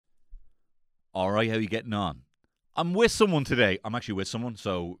All right, how you getting on? I'm with someone today. I'm actually with someone,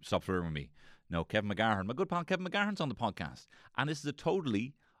 so stop flirting with me. No, Kevin McGahern. My good pal Kevin McGahern's on the podcast. And this is a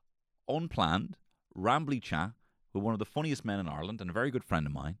totally unplanned, rambly chat with one of the funniest men in Ireland and a very good friend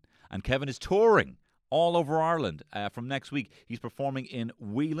of mine. And Kevin is touring all over Ireland from next week. He's performing in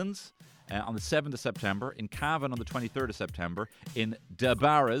Whelan's on the 7th of September, in Cavan on the 23rd of September, in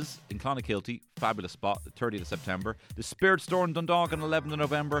Debarras in Clonakilty, fabulous spot, the 30th of September, the Spirit Store in Dundalk on the 11th of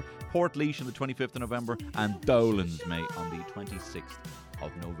November, Port on the 25th of November, and Dolan's, mate, on the 26th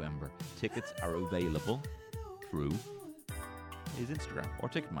of November. Tickets are available through his Instagram or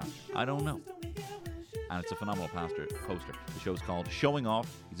Ticketmaster. I don't know. And it's a phenomenal poster. The show's called Showing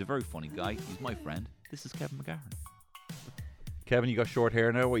Off. He's a very funny guy. He's my friend. This is Kevin McGahern. Kevin, you got short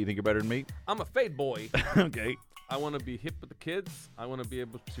hair now. What, you think you're better than me? I'm a fade boy. Okay. I want to be hip with the kids. I want to be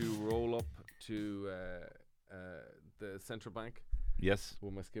able to roll up to the central bank. Yes.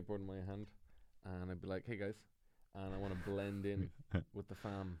 With my skateboard in my hand. And I'd be like, hey guys. And I want to blend in with the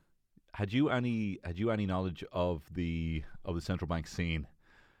fam. Had you any knowledge of the central bank scene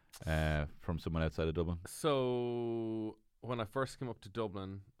from someone outside of Dublin? So when I first came up to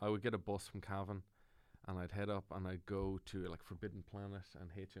Dublin, I would get a bus from Cavan, and I'd head up and I'd go to like Forbidden Planet and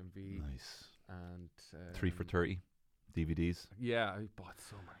HMV. Nice. And 3 for 30 DVDs. Yeah, I bought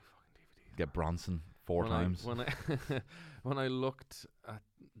so many fucking DVDs. Get Bronson four times. When I looked at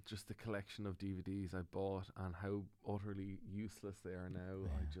just the collection of DVDs I bought and how utterly useless they are now,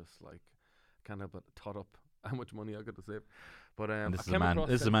 I just like kind of tot up how much money I got to save. But this is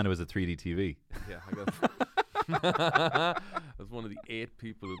a man who has a 3D TV. Yeah, I got. I was one of the 8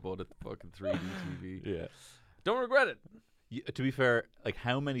 people who bought a fucking 3D TV. Yeah, don't regret it. To be fair, like,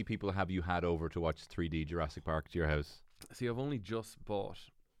 how many people have you had over to watch 3D Jurassic Park to your house? See, I've only just bought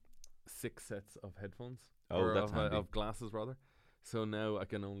 6 sets of headphones. Oh, that's handy. Of glasses rather. So now I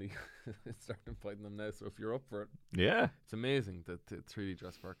can only start inviting them now. So if you're up for it, yeah, it's amazing. That 3D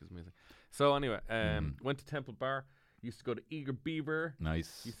Jurassic Park is amazing. So anyway, went to Temple Bar. Used to go to Eager Beaver.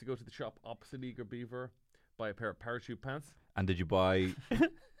 Nice. Used to go to the shop opposite Eager Beaver. Buy a pair of parachute pants. And did you buy?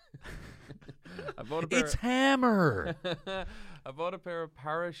 I bought a pair. It's Hammer. I bought a pair of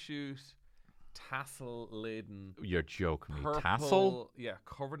parachute tassel laden. You're joking me. Purple, tassel? Yeah,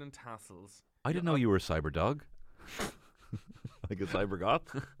 covered in tassels. I didn't know you were a cyber dog. Like a cyber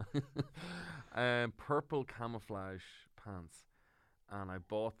goth. Purple camouflage pants, and I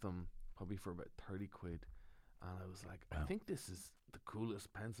bought them probably for about 30 quid. And I was like, I think this is the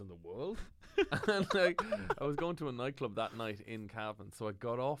coolest pants in the world. And like, I was going to a nightclub that night in Cavan, so I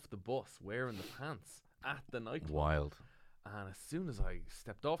got off the bus wearing the pants at the nightclub. Wild. And as soon as I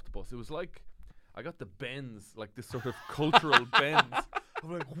stepped off the bus, it was like I got the bends, like this sort of cultural bends.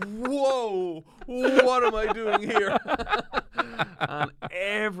 I'm like, whoa, what am I doing here? And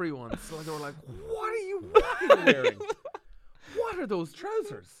everyone, so they were like, what are you wearing? What are those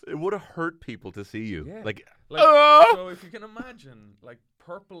trousers? It would have hurt people to see you. Yeah. Like so if you can imagine, like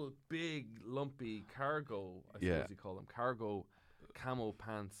purple, big, lumpy cargo, I suppose you call them, cargo camo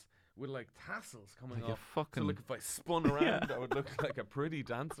pants with like tassels coming like off. So like if I spun around, I would look like a pretty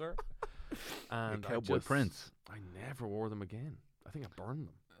dancer. And Cowboy Prince. I never wore them again. I think I burned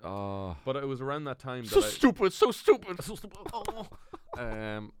them. Oh. But it was around that time So stupid. So stupid. Oh.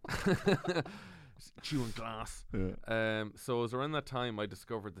 Chewing glass. Yeah. So it was around that time I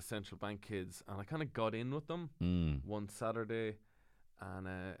discovered the Central Bank Kids, and I kind of got in with them one Saturday, and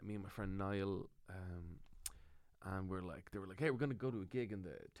me and my friend Niall, and they were like, hey, we're going to go to a gig in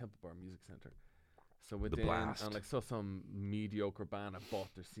the Temple Bar Music Centre. So went in and like saw some mediocre band. I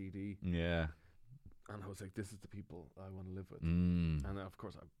bought their CD. Yeah. And I was like, this is the people I want to live with. And then of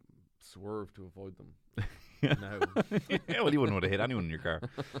course I swerved to avoid them. Now. Yeah, well, you wouldn't want to hit anyone in your car.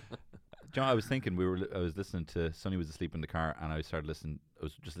 John, I was thinking I was listening to Sonny was asleep in the car, and I was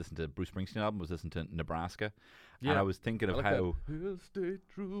just listening to Bruce Springsteen album. I was listening to Nebraska, and I was thinking of how We'll stay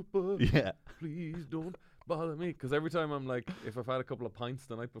trooper. Yeah. Please don't bother me, because every time I'm like, if I've had a couple of pints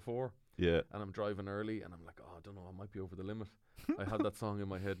the night before, and I'm driving early, and I'm like, oh, I don't know, I might be over the limit. I had that song in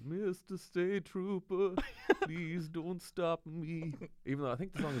my head, Mr. State Trooper, please don't stop me. Even though I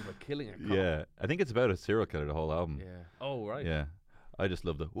think the song is about killing a cop. Yeah, I think it's about a serial killer, the whole album. Yeah. Oh, right. Yeah. I just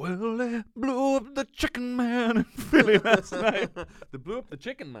love well, they blew up the chicken man in Philly last night. They blew up the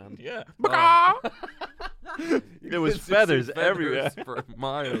chicken man? Yeah. Oh. There was feathers everywhere. For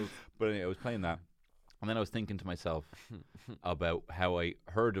miles. But anyway, I was playing that. And then I was thinking to myself about how I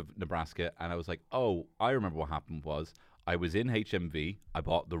heard of Nebraska, and I was like, oh, I remember what happened was I was in HMV. I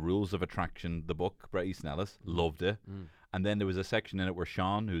bought The Rules of Attraction, the book, Bret Easton Ellis. Loved it. And then there was a section in it where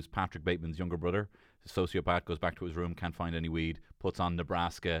Sean, who's Patrick Bateman's younger brother, sociopath goes back to his room, can't find any weed, puts on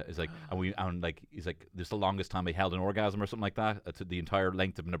Nebraska, is like, and like he's like, this is the longest time I held an orgasm or something like that. It's the entire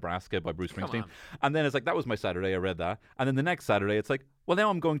length of Nebraska by Bruce Springsteen. And then it's like, that was my Saturday. I read that, and then the next Saturday it's like, well,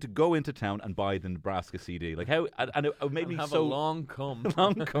 now I'm going to go into town and buy the Nebraska CD. Like how, and it made me have so a long come.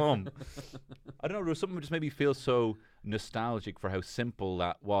 long come. I don't know. There was something that just made me feel so nostalgic for how simple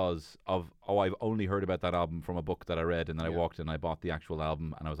that was. I've only heard about that album from a book that I read, and then I walked in and I bought the actual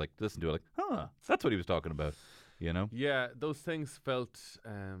album, and I was like, listen to it, like, huh, that's what he was talking about, you know? Yeah, those things felt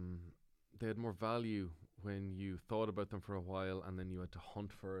they had more value when you thought about them for a while, and then you had to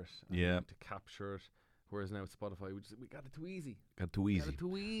hunt for it, and you had to capture it. Whereas now with Spotify, we got it too easy. Got too easy. Got it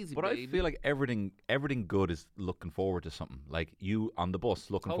too easy, But baby. I feel like everything good is looking forward to something. Like you on the bus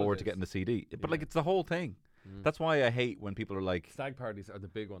looking forward to getting the CD. But like it's the whole thing. That's why I hate when people are like, stag parties are the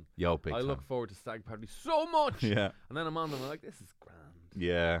big one. Yo, big I time. look forward to stag parties so much. Yeah. And then I'm on them and I'm like, this is grand.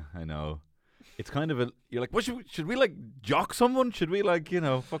 Yeah, I know. It's kind of you're like, what should we like jock someone? Should we like,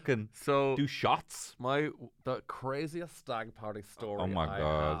 fucking do shots? The craziest stag party story. Oh my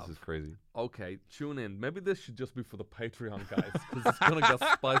God, this is crazy. Okay, tune in. Maybe this should just be for the Patreon guys because it's gonna get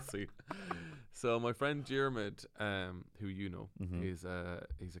spicy. So my friend Jermid, who you know, he's a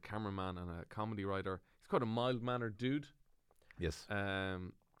cameraman and a comedy writer. He's quite a mild-mannered dude. Yes.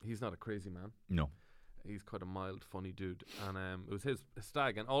 He's not a crazy man. No. He's quite a mild, funny dude. And it was his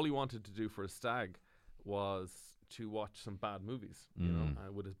stag, and all he wanted to do for his stag was to watch some bad movies, you know,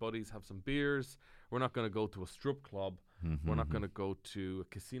 with his buddies, have some beers. We're not going to go to a strip club. We're not going to go to a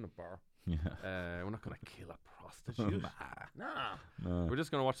casino bar. Yeah. We're not going to kill a prostitute. Nah. We're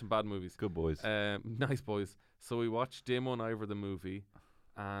just going to watch some bad movies. Good boys. Nice boys. So we watched Damo and Ivor the movie,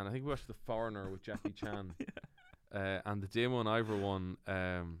 and I think we watched The Foreigner with Jackie Chan. And the Damo and Ivor one,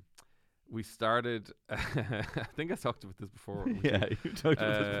 we started. I think I talked about this before. Yeah, you talked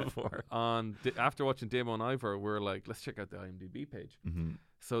about this before. After watching Damo and Ivor, we're like, let's check out the IMDb page.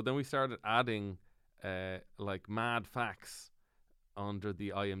 So then we started adding like mad facts under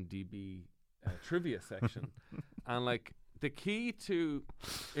the IMDb trivia section, and like the key to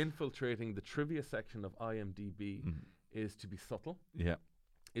infiltrating the trivia section of IMDb is to be subtle. Yeah,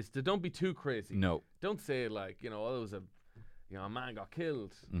 is to don't be too crazy. No, don't say like there was a man got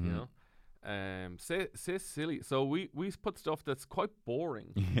killed. You know, say silly. So we put stuff that's quite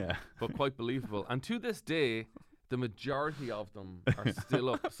boring. Yeah, but quite believable. And to this day, the majority of them are still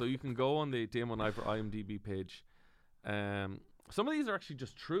up. So you can go on the Damo and Ivor IMDb page. Some of these are actually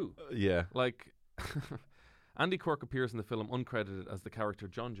just true. Yeah. Like, Andy Quirk appears in the film uncredited as the character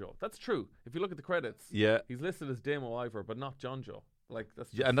John Joe. That's true. If you look at the credits, he's listed as Damo Ivor, but not John Joe. Like that's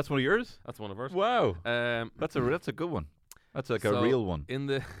and that's one of yours. That's one of ours. Wow. That's a good one. That's like a real one. In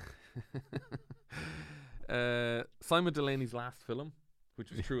the Simon Delaney's last film,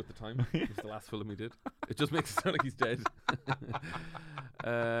 which was true at the time, it was the last film he did. It just makes it sound like he's dead.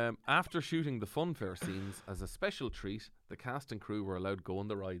 After shooting the funfair scenes, as a special treat, the cast and crew were allowed to go on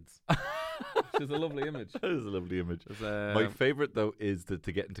the rides. Which is a lovely image. That is a lovely image. My favourite, though, is to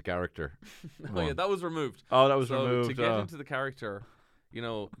get into character. Yeah, that was removed. Oh, that was removed. To get into the character,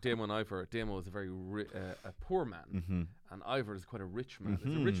 Damo and Ivor. Damo is a very a poor man, and Ivor is quite a rich man.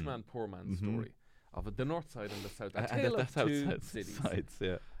 It's a rich man, poor man story of the north side and the south. A tale of two cities. Sides,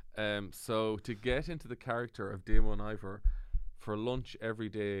 yeah. So to get into the character of Damo and Ivor, for lunch every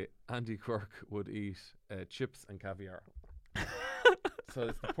day, Andy Quirk would eat chips and caviar. So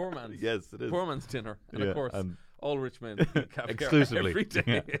it's the poor man's poor man's dinner, and of course, all rich men eat caviar exclusively every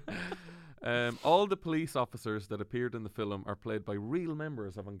day. All the police officers that appeared in the film are played by real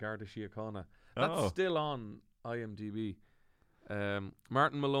members of An Garda Síochána. That's still on IMDb.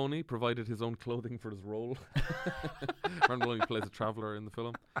 Martin Maloney provided his own clothing for his role. Martin Maloney plays a traveller in the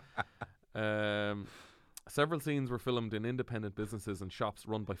film. Several scenes were filmed in independent businesses and shops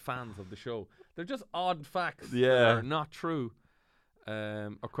run by fans of the show. They're just odd facts that are not true.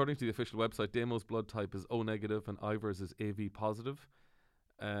 According to the official website, Damo's blood type is O negative and Ivor's is AV positive.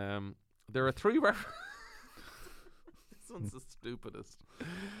 There are 3 This one's the stupidest.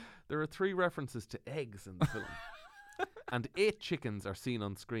 There are 3 references to eggs in the film. And 8 chickens are seen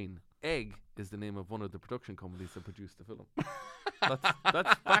on screen. Egg is the name of one of the production companies that produced the film.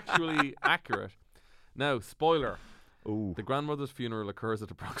 That's factually accurate. Now, spoiler. Ooh. The grandmother's funeral occurs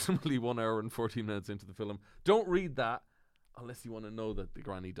at approximately 1 hour and 14 minutes into the film. Don't read that unless you want to know that the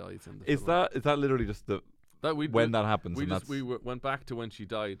granny dies in the film. Is that literally just that happens? We went back to when she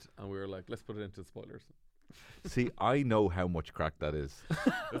died, and we were like, let's put it into spoilers. See, I know how much crack that is.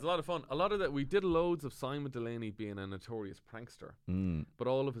 It was a lot of fun. A lot of that, we did loads of Simon Delaney being a notorious prankster, but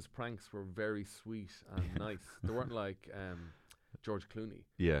all of his pranks were very sweet and nice. They weren't like George Clooney.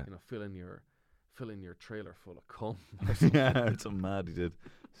 Yeah, filling your trailer full of cum. Yeah, it's so mad he did.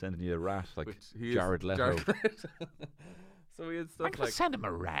 Sending you a rat like Jared Leto. So we had stuff like send him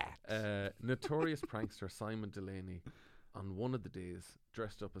a rat. Notorious prankster Simon Delaney on one of the days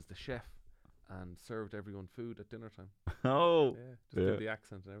dressed up as the chef and served everyone food at dinner time. Oh. Yeah, did the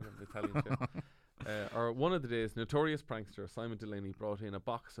accent and everything, Italian chef. Or one of the days, notorious prankster Simon Delaney brought in a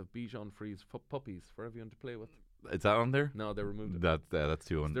box of Bichon Frise puppies for everyone to play with. Is that on there? No, they removed it. That's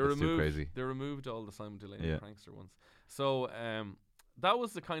too too crazy. They removed all the Simon Delaney prankster ones. So that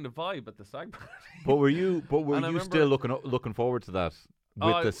was the kind of vibe at the stag party. But were you still looking forward to that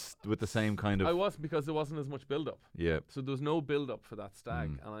with the same kind of? I was, because there wasn't as much build up. Yeah. So there was no build up for that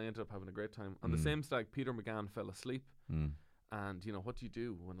stag, and I ended up having a great time. On the same stag, Peter McGahern fell asleep. And you know what do you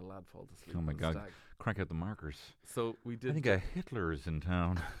do when a lad falls asleep? Oh my God! Stag? Crank out the markers. So we did. I think a Hitler is in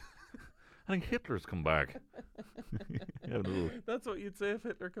town. I think Hitler's come back. That's what you'd say if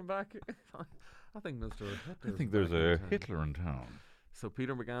Hitler come back. I think Mr. Hitler. I think there's a Hitler in town. So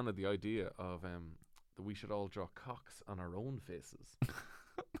Peter McGahern had the idea of that we should all draw cocks on our own faces,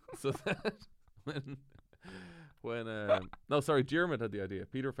 so that Diarmid had the idea.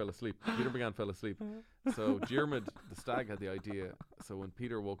 Peter fell asleep. Peter McGahern fell asleep. So Diarmid, the stag, had the idea. So when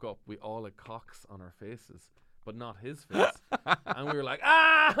Peter woke up, we all had cocks on our faces, but not his face. And we were like,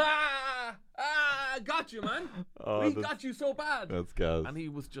 got you, man. We got you so bad. That's gas. And he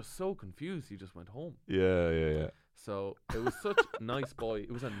was just so confused. He just went home. Yeah. So it was such nice boy.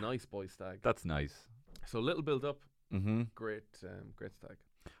 It was a nice boy stag. That's nice. So little build up. Great stag.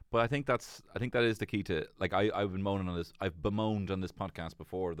 But I think that is the key to, like, I've been moaning on this. I've bemoaned on this podcast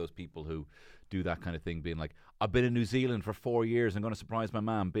before those people who do that kind of thing, being like, I've been in New Zealand for 4 years. I'm going to surprise my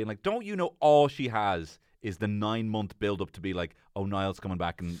mum. Being like, don't you know all she has is the 9-month build up to be like, oh, Niall's coming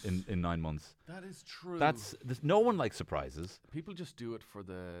back in 9 months. That is true. No one likes surprises. People just do it for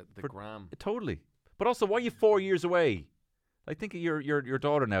the gram. Totally. But also, why are you 4 years away? Like, think of your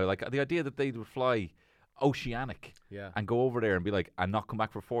daughter now. Like, the idea that they would fly oceanic and go over there and be like, and not come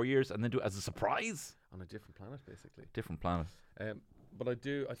back for 4 years and then do it as a surprise on a different planet, basically. Different planet. But I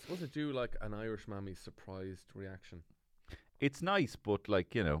suppose I do like an Irish mammy's surprised reaction. It's nice, but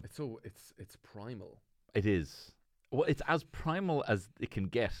like, you know, it's primal. It is. Well, it's as primal as it can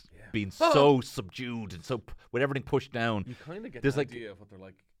get, being so subdued and so with everything pushed down. You kind of get the idea of what they're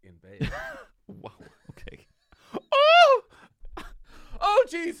like in bed. Wow. Okay. Oh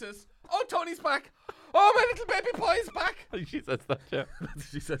Jesus! Oh, Tony's back! Oh, my little baby boy is back! She says that, yeah.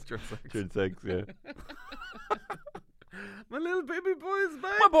 She says during sex. During sex, yeah. My little baby boy is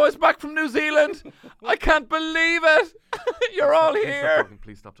back! My boy's back from New Zealand! I can't believe it! You're all here!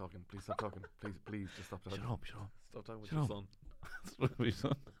 Please stop talking. Please stop talking. Please just stop talking. Shut up. Stop talking with your son. Stop with your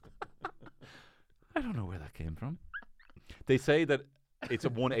son. I don't know where that came from. They say that it's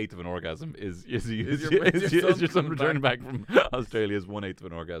a 1/8 of an orgasm is your son returning back from Australia is 1/8 of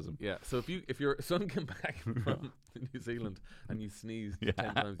an orgasm. Yeah. So if your son came back from New Zealand and you sneezed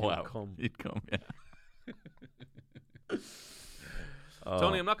 10 times, you'd come. Yeah.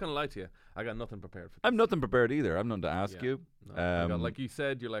 Tony, I'm not going to lie to you. I got nothing prepared for this. I'm nothing prepared either. I'm nothing to ask you. No, like you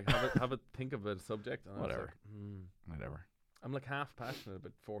said, you're like have a think of a subject. And whatever. Like, Whatever. I'm like half passionate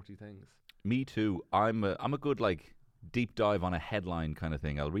about 40 things. Me too. I'm a good like deep dive on a headline kind of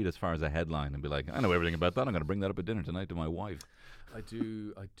thing. I'll read as far as a headline and be like, I know everything about that. I'm going to bring that up at dinner tonight to my wife. I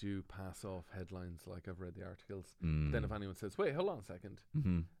do pass off headlines like I've read the articles. Then if anyone says, wait, hold on a second,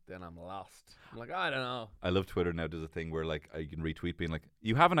 then I'm lost. I'm like, I don't know. I love Twitter now. There's a thing where like you can retweet being like,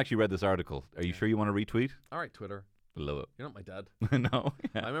 you haven't actually read this article. Are you sure you want to retweet? All right, Twitter. I love it. You're not my dad. No.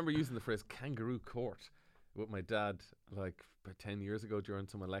 Yeah. I remember using the phrase kangaroo court with my dad like about 10 years ago during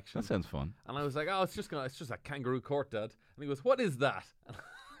some election. That sounds fun. And I was like, oh, it's just a kangaroo court, Dad. And he goes, what is that?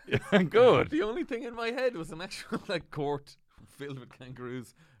 Good. The only thing in my head was an actual like court filled with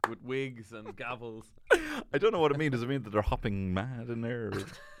kangaroos with wigs and gavels. I don't know what it means. Does it mean that they're hopping mad in there? Or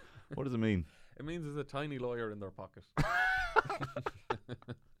what does it mean? It means there's a tiny lawyer in their pocket.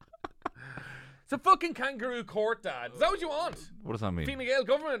 It's a fucking kangaroo court, Dad. Is that what you want? What does that mean? Fine Gael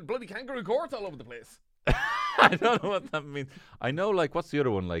government, bloody kangaroo courts all over the place. I don't know what that means. I know, like, what's the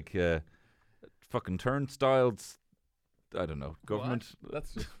other one? Like, fucking turnstiles. I don't know. Government. What?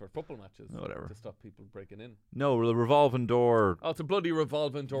 That's just for football matches. Whatever. To stop people breaking in. No, the revolving door. Oh, it's a bloody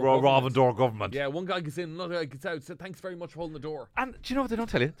revolving door. Revolving door government. Yeah, one guy gets in, another guy gets out. So thanks very much for holding the door. And do you know what they don't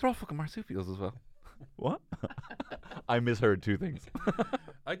tell you? They're all fucking marsupials as well. What? I misheard two things.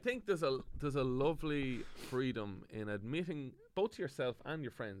 I think there's a lovely freedom in admitting both to yourself and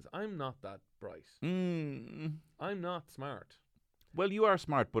your friends, I'm not that bright. I'm not smart. Well, you are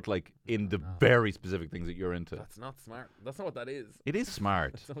smart, but like in the very specific things that you're into. That's not smart. That's not what that is. It is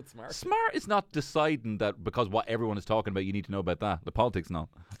smart. That's not smart. Smart is not deciding that because what everyone is talking about, you need to know about that. The politics and all.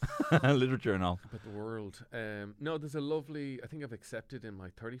 Literature and all. About the world. No, there's a lovely, I think I've accepted in my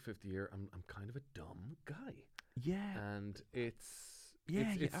 35th year, I'm kind of a dumb guy. Yeah. And it's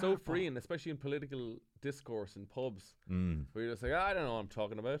Yeah, so free, and especially in political discourse in pubs, where you're just like, I don't know what I'm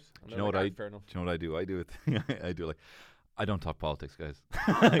talking about. Do you know like, fair enough. Do you know what I do? I do it. I do like, I don't talk politics, guys,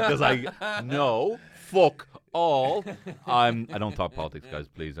 because no, fuck all. I don't talk politics, guys.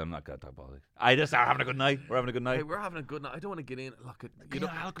 Please, I'm not gonna talk politics. I just are having a good night. We're having a good night. Hey, we're having a good night. I don't want to get in. Look,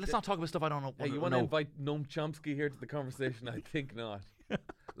 let's not talk about stuff I don't know. Hey, you want to invite Noam Chomsky here to the conversation? I think not.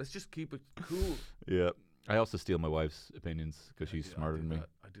 Let's just keep it cool. Yeah. I also steal my wife's opinions because she's smarter than me.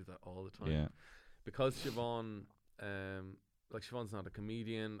 I do that all the time. Yeah. Because Siobhan, like Siobhan's not a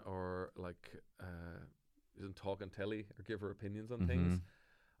comedian or like doesn't talk on telly or give her opinions on things.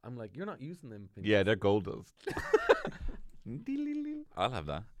 I'm like, you're not using them opinions. Yeah, they're gold dust. I'll have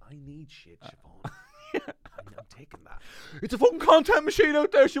that. I need shit, Siobhan. I'm taking that. It's a fucking content machine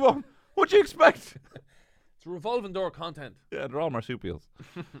out there, Siobhan. What do you expect? It's a revolving door content. Yeah, they're all marsupials.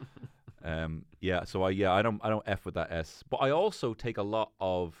 So I don't F with that S. But I also take a lot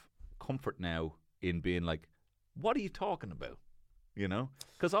of comfort now in being like, what are you talking about? You know?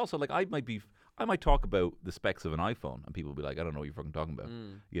 Because also, like, I might talk about the specs of an iPhone, and people will be like, I don't know what you're fucking talking about.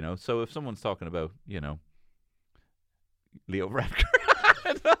 You know? So if someone's talking about, you know, Leo Varadkar,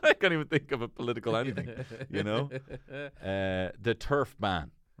 I can't even think of a political anything, you know? The turf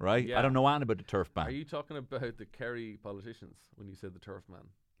ban, right? Yeah. I don't know anything about the turf ban. Are you talking about the Kerry politicians when you said the turf man?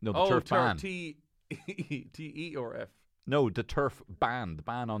 No, the turf ban. T-E or F? No, the turf ban. The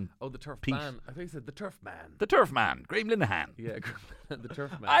ban on the turf peace. ban. I think you said the turf man. The turf man. Graham Linehan. Yeah, the turf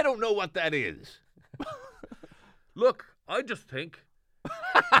man. I don't know what that is. Look, I just think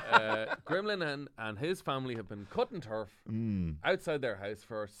Graham Linehan and his family have been cutting turf outside their house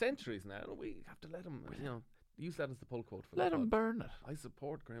for centuries now. We have to let him, use that as the pull quote for Let him burn it. I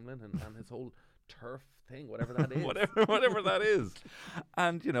support Graham Linehan and his whole turf thing, whatever that is. whatever that is.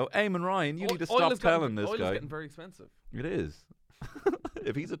 And, Eamon Ryan, you need to stop telling this guy. Oil is getting very expensive. It is.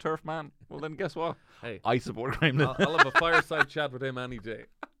 If he's a turf man, well then guess what? Hey, I support Graham Linehan. I'll have a fireside chat with him any day.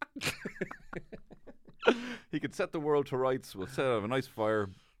 He could set the world to rights. We'll set up a nice fire.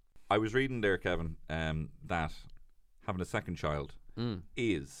 I was reading there, Kevin, that having a second child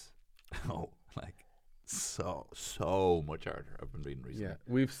is so much harder. I've been reading recently. Yeah,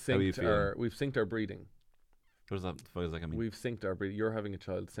 we've synced our breeding. What does that mean? We've synced our breeding. You're having a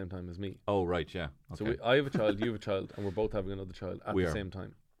child at the same time as me. Oh, right, yeah. Okay. So I have a child, you have a child, and we're both having another child at the same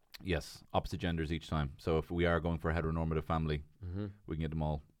time. Yes, opposite genders each time. So if we are going for a heteronormative family, we can get them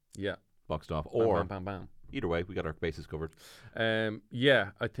all boxed off. Or bam, bam, bam. Either way, we got our bases covered. I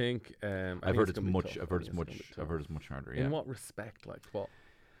think I've heard it's much harder. Yeah. In what respect? Like what?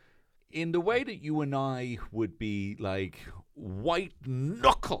 In the way that you and I would be like white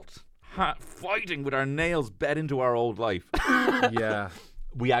knuckled, fighting with our nails bed into our old life. Yeah.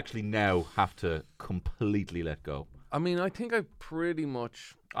 We actually now have to completely let go. I mean, I think I pretty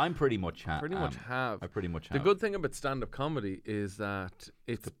much have. I pretty much have. The good thing about stand-up comedy is that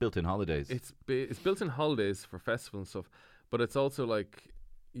it's built-in holidays. It's built-in holidays for festivals and stuff, but it's also like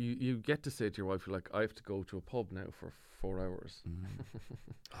you get to say to your wife, you're like, I have to go to a pub now for 4 hours.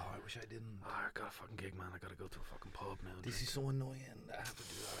 Oh, I wish I didn't. Oh, I got a fucking gig, man. I got to go to a fucking pub now. This is so annoying. I have to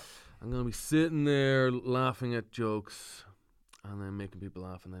do that. I'm going to be sitting there laughing at jokes and then making people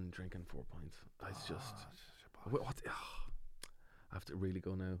laugh and then drinking 4 pints. It's just... I have to really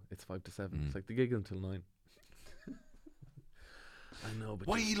go now. It's 5 to 7. It's like the gig until 9. I know, but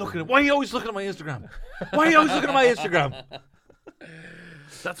why are you always looking at my Instagram? Why are you always looking at my Instagram?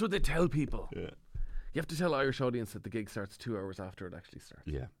 That's what they tell people. Yeah. You have to tell Irish audience that the gig starts 2 hours after it actually starts.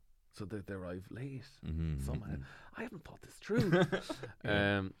 Yeah. So they arrive late somehow. I haven't thought this through.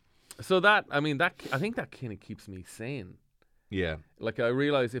 So I think that kind of keeps me sane. Yeah. Like I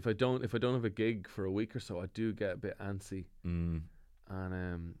realize if I don't have a gig for a week or so, I do get a bit antsy and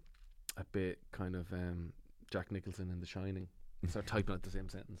a bit kind of Jack Nicholson in The Shining. Start typing out the same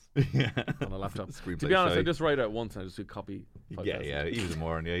sentence on a laptop. To be honest, I just write out once and I just do copy. Yeah. He was a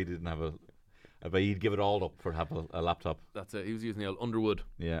moron. Yeah, he didn't have a. I bet he'd give it all up for have a laptop. That's it. He was using the old Underwood.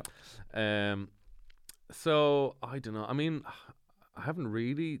 Yeah. So I don't know. I mean, I haven't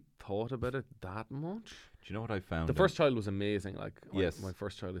really thought about it that much. Do you know what I found? The first child was amazing. Like, yes, my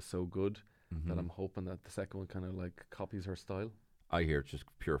first child is so good that I'm hoping that the second one kind of like copies her style. I hear it's just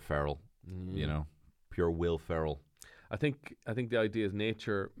pure feral, pure Will Ferrell. I think the idea is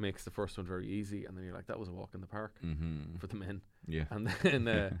nature makes the first one very easy, and then you're like, that was a walk in the park for the men. Yeah. And then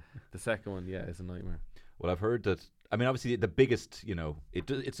the second one, is a nightmare. Well, I've heard that. I mean, obviously, the biggest,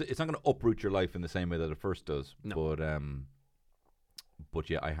 it's not going to uproot your life in the same way that it first does. No. But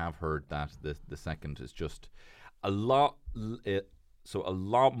yeah, I have heard that the second is just a lot. So a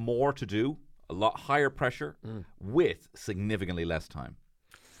lot more to do, a lot higher pressure, with significantly less time.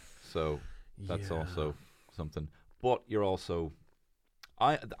 So that's also something. But you're also,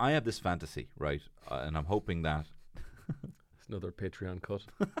 I have this fantasy, right? And I'm hoping that. It's another Patreon cut.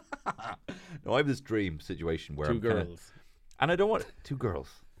 No, I have this dream situation where 2 girls. And I don't want 2 girls.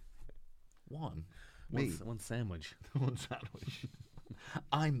 One sandwich. One sandwich.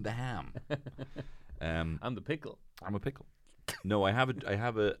 I'm the ham. I'm the pickle. I'm a pickle. No, I have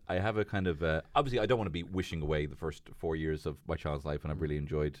a kind of obviously I don't want to be wishing away the first 4 years of my child's life, and I've really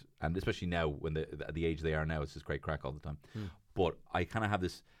enjoyed, and especially now when at the age they are now, it's just great crack all the time. But I kind of have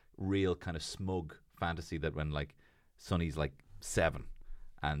this real kind of smug fantasy that when like Sonny's like 7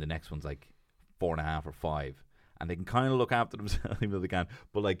 and the next one's like 4.5 or 5, and they can kind of look after themselves even though they can,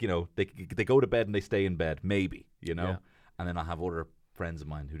 but like they go to bed and they stay in bed maybe, and then I'll have other friends of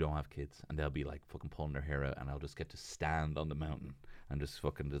mine who don't have kids, and they'll be like fucking pulling their hair out, and I'll just get to stand on the mountain and just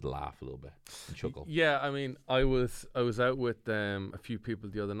fucking just laugh a little bit and chuckle. Yeah, I mean, I was out with a few people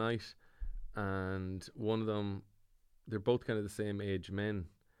the other night, and one of them, they're both kind of the same age men,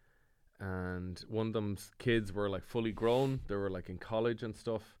 and one of them's kids were like fully grown, they were like in college and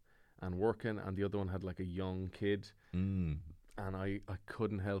stuff and working, and the other one had like a young kid, and I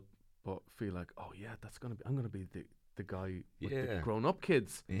couldn't help but feel like, oh yeah, I'm gonna be the guy with the grown-up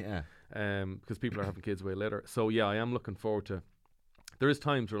kids. Yeah. Because people are having kids way later. So yeah, I am looking forward to. There is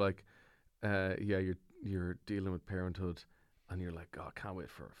times where like, you're dealing with parenthood, and you're like, oh, I can't wait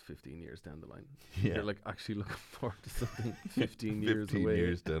for 15 years down the line. Yeah. You're like actually looking forward to something 15 years away. 15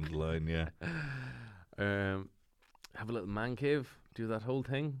 years down the line, yeah. Have a little man cave. Do that whole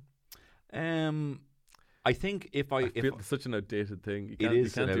thing. I think if it's such an outdated thing. You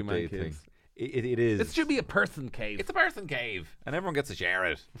can't do man caves. Thing. It is. It should be a person cave. It's a person cave, and everyone gets to share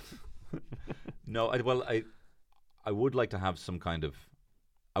it. No, I would like to have some kind of.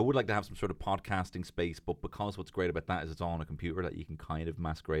 I would like to have some sort of podcasting space, but because what's great about that is it's all on a computer that you can kind of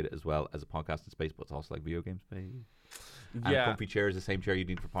masquerade it as well as a podcasting space, but it's also like video game space. And a comfy chair is the same chair you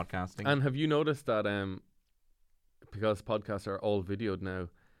need for podcasting. And have you noticed that because podcasts are all videoed now,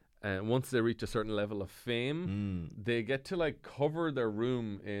 once they reach a certain level of fame, they get to like cover their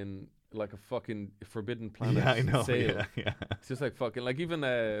room in like a fucking Forbidden Planet sale. Yeah. It's just like fucking like even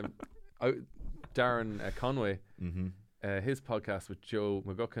Darren Conway, his podcast with Joe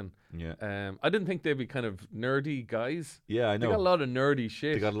McGuckin. Yeah. I didn't think they'd be kind of nerdy guys. Yeah, I know. They got a lot of nerdy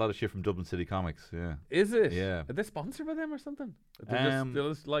shit. They got a lot of shit from Dublin City Comics. Yeah. Is it? Yeah. Are they sponsored by them or something? They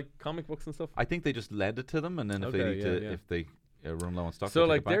just like comic books and stuff. I think they just lend it to them, and then if they run low on stock. So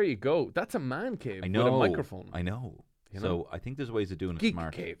like there you go. That's a man cave. I know. With a microphone. I know. So I think there's ways of doing it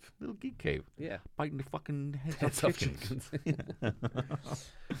smart. Little geek cave. Yeah. Biting the fucking heads off chickens.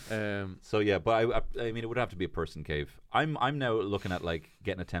 So yeah, but I mean, it would have to be a person cave. I'm now looking at like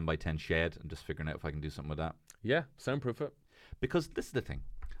getting a 10x10 shed and just figuring out if I can do something with that. Yeah, soundproof it. Because this is the thing.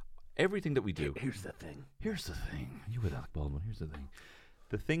 Everything that we do. Here's the thing. You with Alec Baldwin. Here's the thing.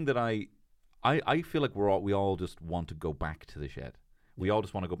 The thing that I feel like we all just want to go back to the shed. We all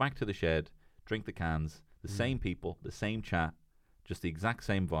just want to go back to the shed, drink the cans. The same people, the same chat, just the exact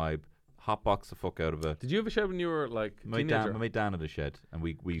same vibe. Hotbox the fuck out of it. Did you have a shed when you were like teenager? I made Dan at a shed, and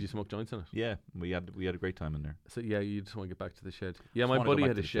we Did you smoke joints in it? Yeah, we had a great time in there. So yeah, you just want to get back to the shed. Yeah, my buddy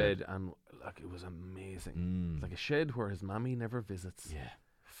had a shed, and like it was amazing. Like a shed where his mammy never visits.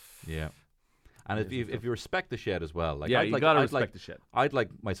 Yeah. And if you respect the shed as well, like you gotta respect the shed. I'd like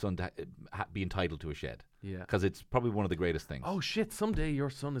my son to be entitled to a shed. Yeah, because it's probably one of the greatest things. Oh shit! Someday your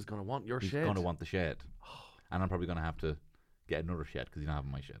son is gonna want your shed. He's gonna want the shed, and I'm probably gonna have to get another shed because he's not having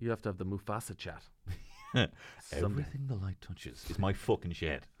my shed. You have to have the Mufasa chat. Everything the light touches is my fucking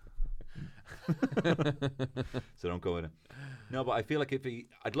shed. So don't go in it. No, but I feel like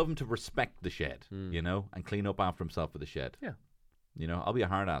I'd love him to respect the shed, and clean up after himself with the shed. Yeah. I'll be a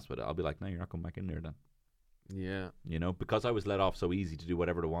hard ass with it. I'll be like, no, you're not coming back in there then. Yeah. Because I was let off so easy to do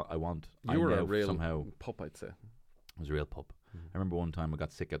whatever I want. You were a real pup, I'd say. I was a real pup. I remember one time I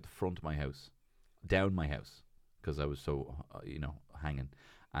got sick at the front of my house, down my house, because I was so, hanging.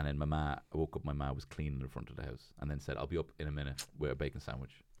 And then I woke up, my ma was cleaning the front of the house and then said, I'll be up in a minute with a bacon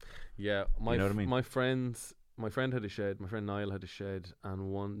sandwich. Yeah. You know what I mean? My friend had a shed, my friend Niall had a shed, and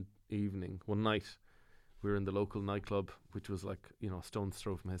one night, we were in the local nightclub, which was like, a stone's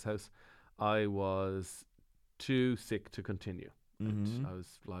throw from his house. I was too sick to continue. Mm-hmm. And I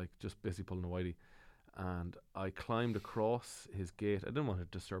was like just basically pulling a whitey. And I climbed across his gate. I didn't want to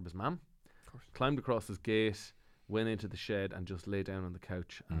disturb his mum. Of course. Climbed across his gate, went into the shed and just lay down on the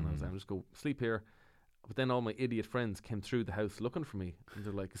couch. And I was like, I'm just go sleep here. But then all my idiot friends came through the house looking for me. And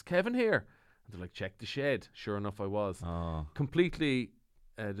they're like, is Kevin here? And they're like, check the shed. Sure enough, I was. Oh. Completely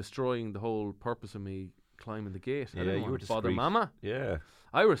destroying the whole purpose of me climbing the gate. I didn't want to bother discreet. Mama. Yeah.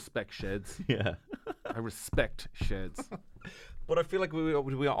 I respect sheds. Yeah. I respect sheds. But I feel like we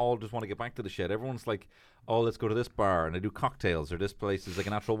all just want to get back to the shed. Everyone's like, oh, let's go to this bar and they do cocktails, or this place is like a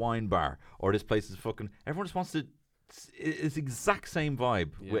natural wine bar, or this place is fucking... Everyone just wants to... It's the exact same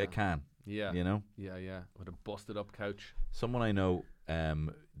vibe with a can. Yeah. You know? Yeah. With a busted up couch. Someone I know,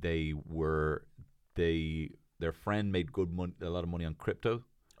 their friend made a lot of money on crypto.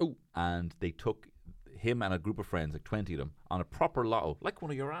 Oh. And they took him and a group of friends, like 20 of them, on a proper lotto, like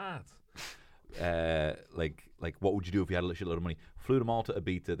one of your ads. Like what would you do if you had a shitload of money? Flew them all to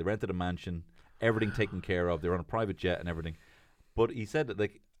Ibiza. They rented a mansion, everything taken care of. They were on a private jet and everything. But he said that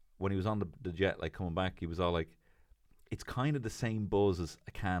like when he was on the jet, like coming back, he was all like, "It's kind of the same buzz as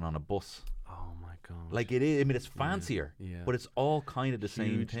a can on a bus." Oh my god! Like it is. I mean, it's fancier, but it's all kind of the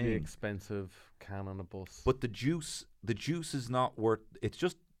same Hugely thing. expensive can on a bus. But the juice is not worth. It's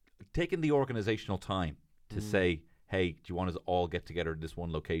just taking the organizational time to say, hey, do you want us to all get together at this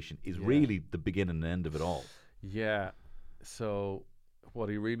one location is really the beginning and end of it all. Yeah. So what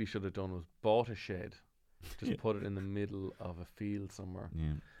he really should have done was bought a shed, just put it in the middle of a field somewhere.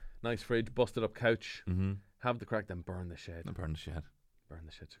 Yeah. Nice fridge, busted up couch, have the crack, then burn the shed. Burn the shed. Burn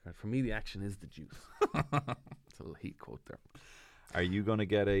the shed. For me, the action is the juice. It's a little heat quote there. Are you going to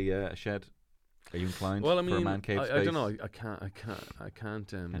get a shed? Are you inclined for a man cave space? I don't know. I can't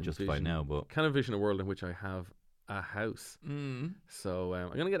can't justify now, but can't envision a world in which I have a house. So I'm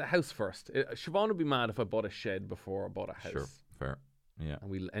going to get a house first. Siobhan would be mad if I bought a shed before I bought a house. Sure, fair. Yeah. And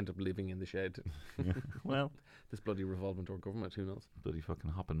we'll end up living in the shed. Well, this bloody revolving door government, who knows? Bloody fucking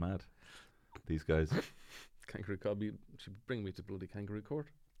hopping mad. These guys. Kangaroo Court should bring me to bloody kangaroo court.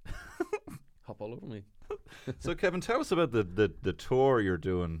 Hop all over me. So Kevin, tell us about the tour you're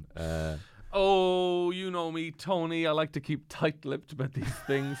doing. Oh, you know me, Tony. I like to keep tight-lipped about these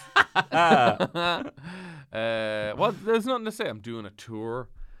things. Well, there's nothing to say. I'm doing a tour,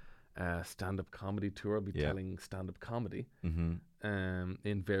 stand-up comedy tour. I'll be telling stand-up comedy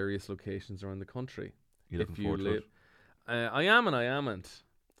in various locations around the country. You looking forward to it? I am and I amn't.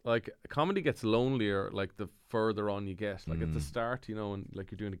 Like, comedy gets lonelier, like, the further on you get. Like, at the start, you know, and,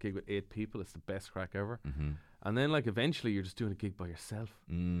 like, you're doing a gig with 8 people. It's the best crack ever. And then, like, eventually you're just doing a gig by yourself.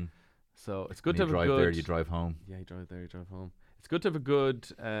 So it's good to have a good... You drive there, you drive home. Yeah, you drive there, you drive home. It's good to have a good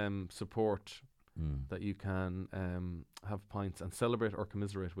support that you can have pints and celebrate or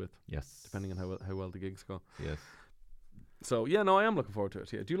commiserate with. Yes. Depending on how well the gigs go. Yes. So, yeah, no, I am looking forward to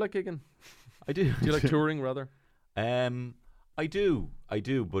it. Yeah. Do you like gigging? I do. Do you like touring, rather? I do,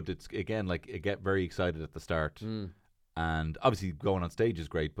 but it's, again, like, I get very excited at the start. And obviously going on stage is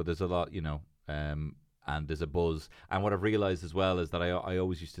great, but there's a lot, you know, and there's a buzz. And what I've realized as well is that I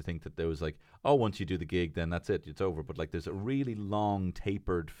always used to think that there was like, oh, once you do the gig, then that's it, it's over. But like, there's a really long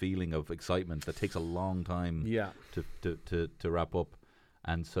tapered feeling of excitement that takes a long time to wrap up.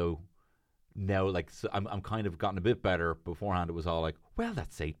 And so now, like, so I'm kind of gotten a bit better. Beforehand, it was all like, well,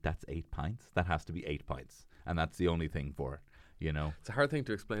 that's 8 pints. That has to be 8 pints. And that's the only thing for it, you know. It's a hard thing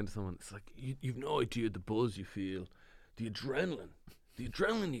to explain to someone. It's like, you've no idea the buzz you feel, the adrenaline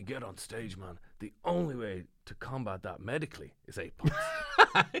you get on stage, man. The only way to combat that medically is 8 pints.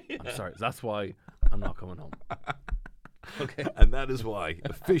 I'm sorry. That's why I'm not coming home. Okay. And that is why,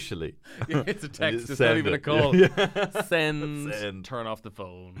 officially. It's a text. It's not even a call. Send. Turn off the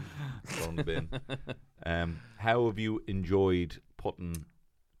phone. Phone bin. How have you enjoyed putting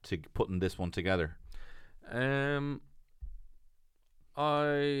this one together? How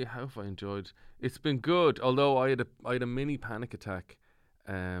have I enjoyed? It's been good, although I had a mini panic attack.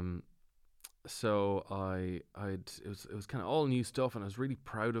 So it was kind of all new stuff, and I was really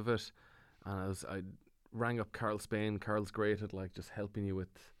proud of it. And I rang up Carl Spain. Carl's great at, like, just helping you with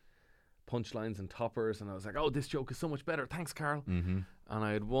punchlines and toppers. And I was like, oh, this joke is so much better. Thanks, Carl. And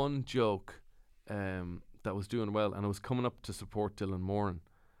I had one joke that was doing well, and I was coming up to support Dylan Moran.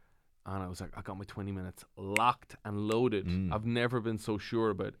 And I was like, I got my 20 minutes locked and loaded. I've never been so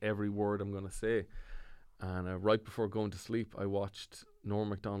sure about every word I'm going to say. And right before going to sleep, I watched Norm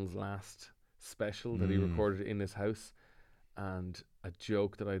Macdonald's last special that he recorded in his house. And a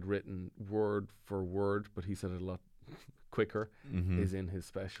joke that I'd written word for word, but he said it a lot quicker, is in his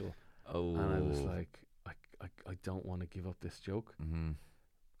special. Oh. And I was like, I don't want to give up this joke.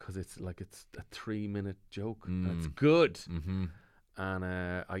 because it's a 3-minute joke and it's good. Mm-hmm. And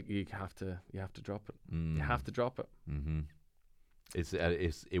you have to drop it. You have to drop it. Mm-hmm.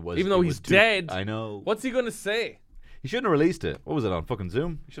 It was even though he's dead. I know. What's he gonna say? He shouldn't have released it. What was it on fucking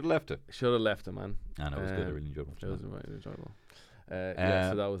Zoom? He should have left it. Should have left it, man. I know, it was good. I really enjoyed watching it. Was that. really enjoyable.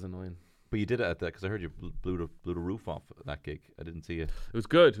 So that was annoying. But you did it at that because I heard you blew the roof off at that gig. I didn't see you. It was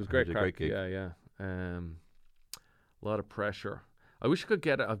good. It was great. A great gig. Yeah. A lot of pressure. I wish I could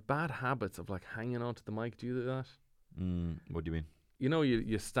get a bad habits of like hanging onto the mic. Do you do that? What do you mean? You know,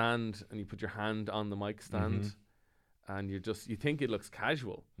 you stand and you put your hand on the mic stand, and you think it looks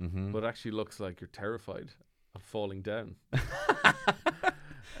casual, but it actually looks like you're terrified of falling down.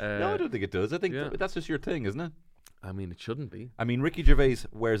 No, I don't think it does. I think that's just your thing, isn't it? I mean, it shouldn't be. I mean, Ricky Gervais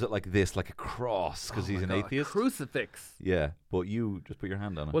wears it like this, like a cross, because he's an atheist. A crucifix. Yeah, but you just put your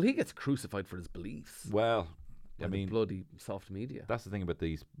hand on it. Well, he gets crucified for his beliefs. Well, I mean, bloody soft media. That's the thing about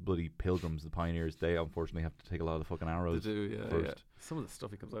these bloody pilgrims, the pioneers. They unfortunately have to take a lot of the fucking arrows. They do, first. Yeah. Some of the stuff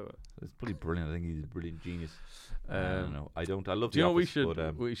he comes out with. It's pretty brilliant. I think he's a brilliant genius. I don't know. I love. Do you know what we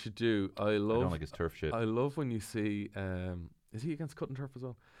should do? I don't like his turf shit. I love when you see. Is he against cutting turf as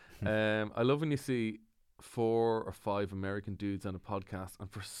well? I love when you see 4 or 5 American dudes on a podcast, and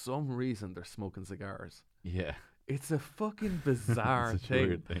for some reason they're smoking cigars. Yeah, it's a fucking bizarre it's thing.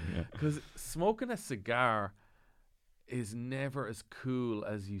 Weird thing, because smoking a cigar is never as cool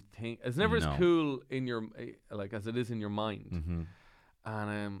as you think. It's never as cool in your as it is in your mind,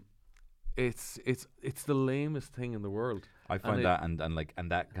 and it's the lamest thing in the world. I find that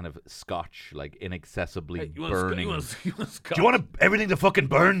and that kind of scotch, like inaccessibly burning. You want Do you want everything to fucking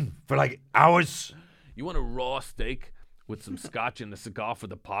burn for like hours? You want a raw steak with some scotch and a cigar for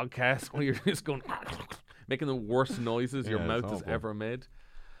the podcast where you're just going making the worst noises your mouth has ever made.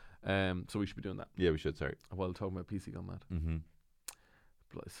 So we should be doing that. Yeah, we should. Sorry. While talking about PC Gone Mad.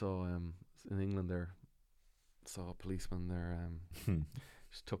 So in England there, saw a policeman there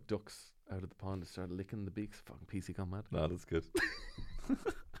just took ducks out of the pond and started licking the beaks. Fucking PC Gone Mad. No, that's good.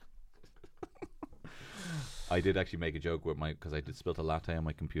 I did actually make a joke with because I did spilt a latte on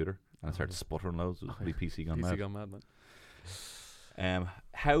my computer and I started sputtering loads. It was pretty PC Gone Mad. PC Gone Mad, man.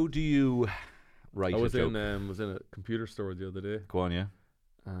 How do you write I was a joke? Was in a computer store the other day. Go on, yeah.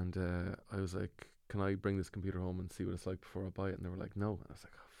 And I was like, can I bring this computer home and see what it's like before I buy it? And they were like, no. And I was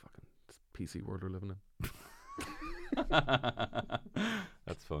like, oh, fucking, it's PC world we're living in.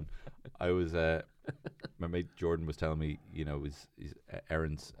 That's fun. I was my mate Jordan was telling me, his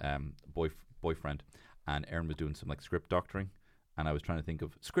Erin's boyfriend, and Erin was doing some like script doctoring, and I was trying to think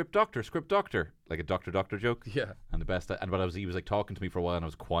of script doctor, like a doctor joke. Yeah. And he was like talking to me for a while, and I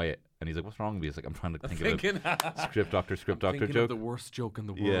was quiet, and he's like, "What's wrong with me?" He's like, "I'm trying to think of a script doctor joke." Of the worst joke in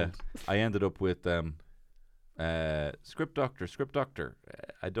the world. Yeah. I ended up with script doctor.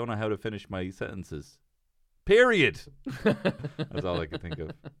 I don't know how to finish my sentences. Period. That's all I could think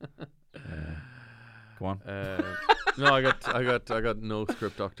of. Go on. No, I got no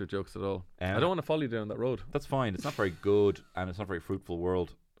script doctor jokes at all. I don't want to follow you down that road. That's fine. It's not very good, and it's not a very fruitful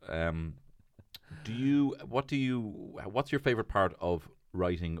world. What's your favorite part of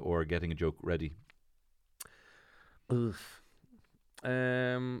writing or getting a joke ready? Oof.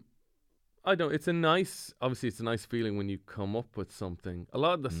 I don't. It's a nice feeling when you come up with something. A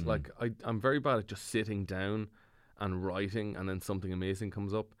lot of this, I'm very bad at just sitting down and writing, and then something amazing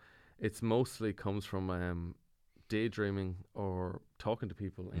comes up. It's mostly comes from daydreaming or talking to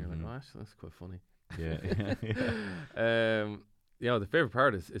people, and you're like, oh, actually, that's quite funny. Yeah. The favorite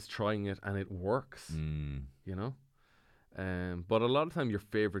part is trying it and it works. But a lot of time your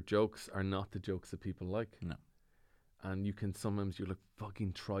favorite jokes are not the jokes that people like. No. And you can sometimes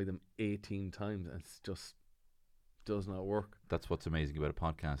fucking try them 18 times and it's just does not work. That's what's amazing about a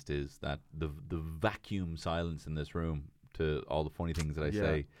podcast is that the vacuum silence in this room to all the funny things that I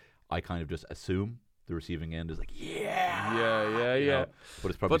say, I kind of just assume the receiving end is like, yeah.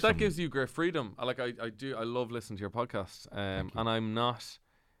 But it's probably that gives you great freedom. I love listening to your podcast. And I'm not.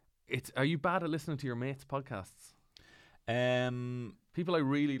 Are you bad at listening to your mates' podcasts? People I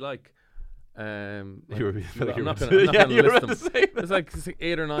really like. I'm not going to list them. There's like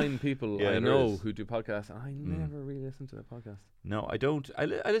 8 or 9 people I know who do podcasts, and I never really listen to their podcasts. No, I don't. I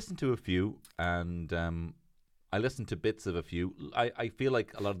listen to a few, and I listen to bits of a few. I feel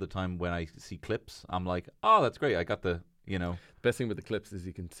like a lot of the time when I see clips, I'm like, oh, that's great. I got the. The best thing with the clips is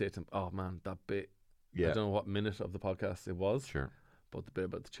you can say to them, oh man, that bit. I don't know what minute of the podcast it was. Sure. But the bit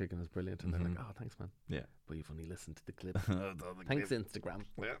about the chicken is brilliant, and they're like, oh, thanks, man. Yeah. But you've only listened to the clip. Thanks, Instagram.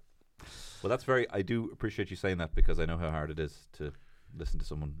 Yeah. Well, I do appreciate you saying that because I know how hard it is to listen to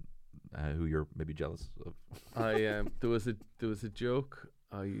someone who you're maybe jealous of. There was a joke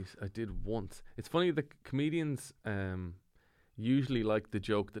I did once. It's funny that comedians usually like the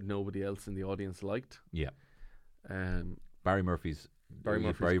joke that nobody else in the audience liked. Yeah. Barry Murphy's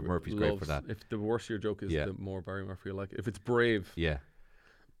Murphy's great for that. If the worse your joke is, the more Barry Murphy will like it. If it's brave, yeah,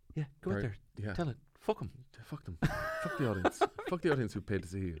 go out there, tell it. Fuck them. Fuck them. Fuck the audience. Fuck the audience who paid to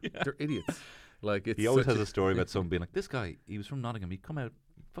see you. Yeah. They're idiots. Like he always has a story about someone being like, this guy, he was from Nottingham. He'd come out,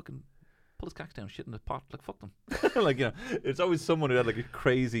 fucking pull his cacks down, shit in the pot. Like, fuck them. Like, you know, it's always someone who had like a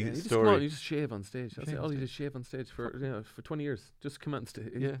crazy story. You just shave on stage. That's all. You just shave on stage for for 20 years. Just come out and stay.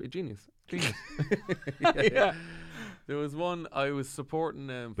 Yeah. Genius. Yeah. There was one I was supporting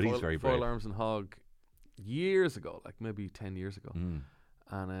but he's very brave. Foil Arms and Hog years ago, like maybe 10 years ago.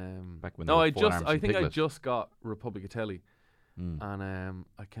 And back when I think I just got Republic of Telly, and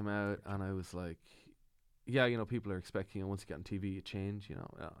I came out and I was like, yeah, you know, people are expecting, once you get on TV you change, you know,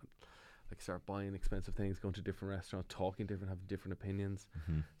 like start buying expensive things, going to different restaurants, talking different, having different opinions.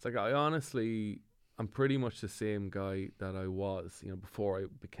 It's like I'm pretty much the same guy that I was, you know, before I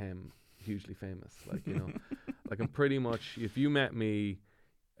became hugely famous. Like, you know, like I'm pretty much, if you met me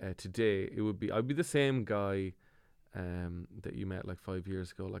today, I'd be the same guy that you met like 5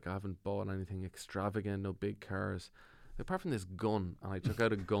 years ago. Like, I haven't bought anything extravagant, no big cars, apart from this gun. And I took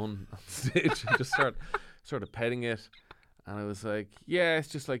out a gun on stage and just started petting it. And I was like, yeah, it's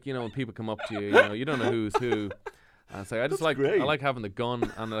just like, you know, when people come up to you, you know, you don't know who's who. And it's like, I like having the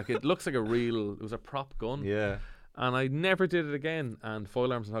gun, and like it looks like it was a prop gun. Yeah. And I never did it again. And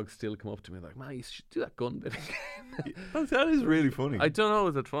Foil Arms and Hogs still come up to me like, man, you should do that gun bit again. That is really funny. I don't know,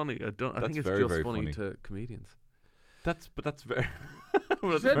 is it funny? I think it's very, just very funny to comedians. That's very.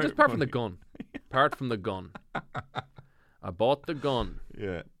 Just apart from the gun. Apart from the gun. I bought the gun.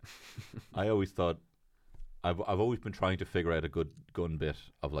 Yeah. I always thought, I've always been trying to figure out a good gun bit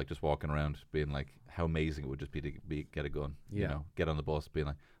of like just walking around being like how amazing it would just be to get a gun. Yeah. You know, get on the bus being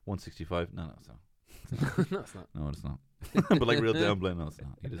like 165. No, it's not. No, it's not. No, it's not. But like real down blame. No, it's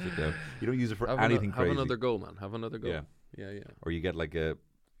not. You just sit down. You don't use it for anything crazy. Have another go, man. Have another go. Yeah. Or you get like you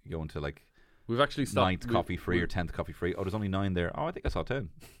go into like. We've actually stopped. 9th coffee free or 10th coffee free. Oh, there's only 9 there. Oh, I think I saw 10.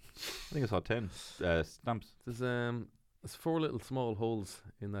 I think I saw 10 stamps. There's 4 little small holes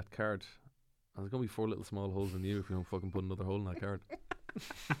in that card. And there's going to be 4 little small holes in you if you don't fucking put another hole in that card.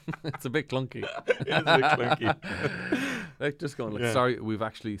 It's a bit clunky. It's a bit clunky. Like just going like, sorry, we've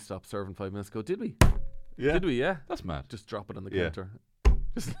actually stopped serving 5 minutes ago. Did we? Yeah. Did we? Yeah. That's mad. Just drop it on the counter.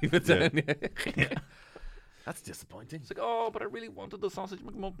 Just leave it down. Yeah. That's disappointing. It's like, oh, but I really wanted the sausage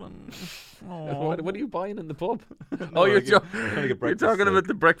McMuffin. What are you buying in the pub? You're talking about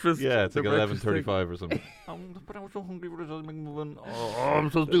the breakfast. Yeah, it's like 11:35 or something. But I was so hungry for the sausage McMuffin. Oh, I'm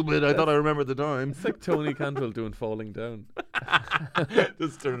so stupid. I thought I remembered the time. It's like Tony Cantwell doing Falling Down.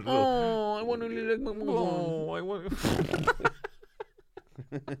 Just turn it I want to like McMuffin. Oh, I want.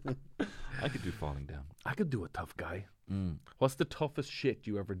 I could do Falling Down. I could do a tough guy. What's the toughest shit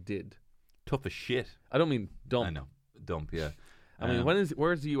you ever did? Toughest shit? I don't mean dump. I know. Dump, yeah. I mean,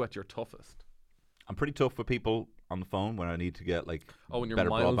 where's you at your toughest? I'm pretty tough with people on the phone when I need to get like when you're better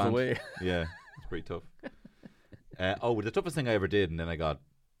miles broadband. Away. Yeah, it's pretty tough. The toughest thing I ever did, and then I got,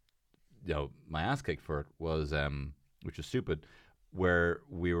 my ass kicked for it was, which was stupid, where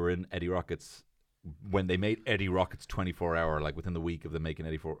we were in Eddie Rockets when they made Eddie Rockets 24-hour, like within the week of them making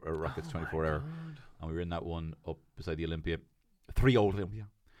Eddie Rockets 24-hour, and we were in that one up beside the Olympia, 3 old Olympia.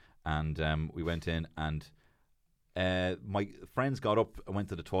 And we went in, and my friends got up and went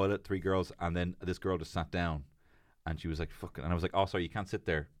to the toilet, 3 girls, and then this girl just sat down, and she was like, fucking, and I was like, oh, sorry, you can't sit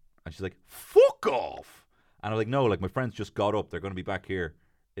there. And she's like, fuck off. And I was like, no, like, my friends just got up. They're going to be back here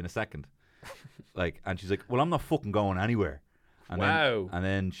in a second. Like, and she's like, well, I'm not fucking going anywhere. And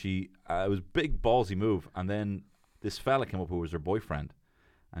then she, it was a big ballsy move. And then this fella came up who was her boyfriend,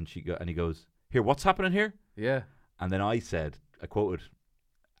 and he goes, here, what's happening here? Yeah. And then I quoted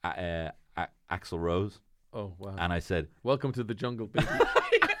Axl Rose. Oh, wow. And I said, welcome to the jungle, baby.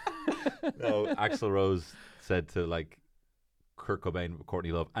 No, Axl Rose said to like Kurt Cobain,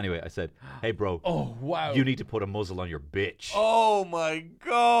 Courtney Love. Anyway, I said, hey, bro. Oh, wow. You need to put a muzzle on your bitch. Oh, my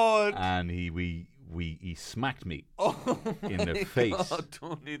God. And he smacked me in the God, face.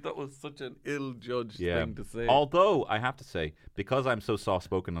 Tony, that was such an ill-judged thing to say. Although, I have to say, because I'm so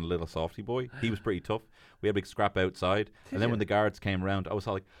soft-spoken and a little softy boy, he was pretty tough. We had a big scrap outside. And then when the guards came around, I was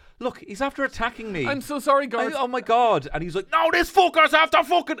all like, look, he's after attacking me. I'm so sorry, guards. Oh, my God. And he's like, no, this fucker's after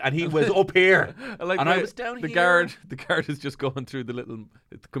fucking. And he was up here. I was down here. The guard is just going through the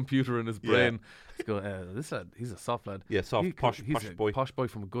computer in his brain. He's going, this lad, he's a soft lad. Yeah, posh boy. Posh boy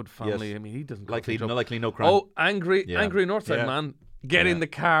from a good family. Yes. I mean, he doesn't likely no crime. Oh, angry Northside man. Get in the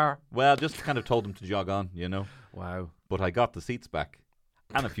car. Well, just kind of told him to jog on, you know. Wow. But I got the seats back.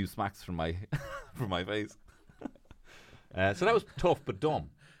 and a few smacks from my from my face. So that was tough but dumb.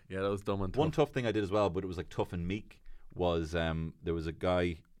 Yeah, that was dumb and tough. One tough thing I did as well, but it was like tough and meek, was there was a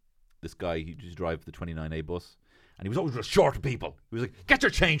guy, he used to drive the 29A bus, and he was always real short of people. He was like, get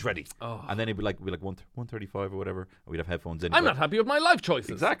your change ready. Oh. And then he'd be like 135 or whatever, and we'd have headphones in. I'm not happy with my life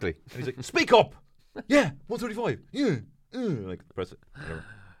choices. Exactly. And he's like, speak up. Yeah, 135. Yeah. Like, press it. Whatever.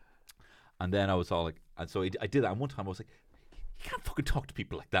 And then I was all like, and so I did that. And one time I was like, you can't fucking talk to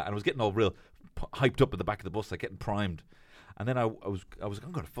people like that. And I was getting all real hyped up at the back of the bus, like getting primed. And then I was like,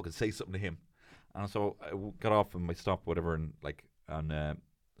 I'm going to fucking say something to him. And so I got off in my stop, whatever, and like on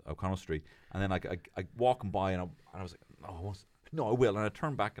O'Connell Street. And then I walk him by, and I was like, no, I will. And I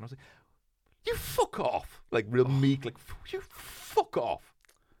turned back, and I was like, you fuck off. Like real meek, like, you fuck off.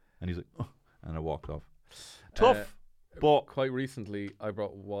 And he's like, oh. And I walked off. Tough. But quite recently, I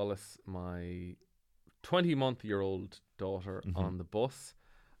brought Wallace, my 20-month-old daughter, on the bus,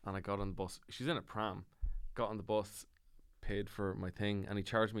 and I got on the bus. She's in a pram. Got on the bus, paid for my thing, and he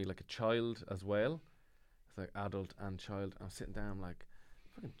charged me like a child as well. It's like adult and child. I'm sitting down, I'm like,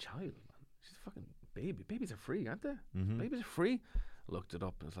 fucking child, man. She's a fucking baby. Babies are free, aren't they? Babies are free. I looked it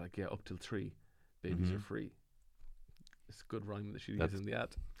up, and it's like, yeah, up till 3, babies are free. It's a good rhyme that she uses in the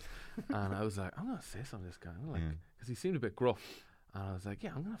ad. And I was like, I'm going to say something to this guy. I'm like, because he seemed a bit gruff. And I was like, yeah,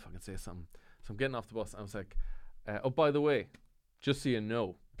 I'm going to fucking say something. So I'm getting off the bus. And I was like, oh, by the way, just so you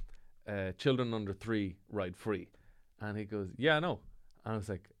know, children under 3 ride free. And he goes, yeah, I know. And I was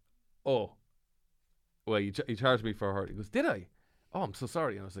like, oh, well, you charged me for her. He goes, did I? Oh, I'm so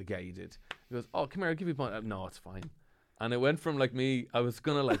sorry. And I was like, yeah, you did. He goes, oh, come here, I'll give you a point. No, it's fine. And it went from like me, I was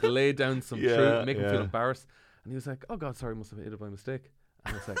going to like lay down some truth, make him feel embarrassed. And he was like, oh, God, sorry, must have hit it by mistake.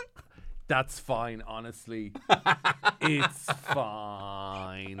 And I was like, that's fine, honestly. It's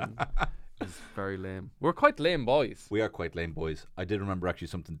fine. It's very lame. We're quite lame boys. We are quite lame boys. I did remember actually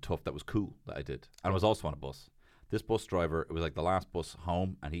something tough that was cool that I did. And I was also on a bus. This bus driver, it was like the last bus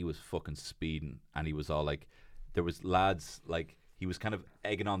home, and he was fucking speeding. And he was all like, there was lads, like, he was kind of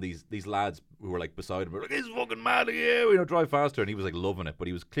egging on these lads who were like beside him. Like, he's fucking mad at you, drive faster. And he was like loving it, but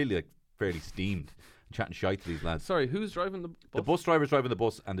he was clearly like fairly steamed. Chatting shite to these lads. Sorry, who's driving the bus? The bus driver's driving the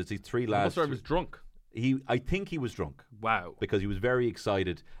bus, and there's these 3 lads. The bus driver's drunk. I think he was drunk. Wow. Because he was very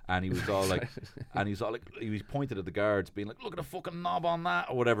excited, and he was all like, he was pointed at the guards, being like, "Look at the fucking knob on that,"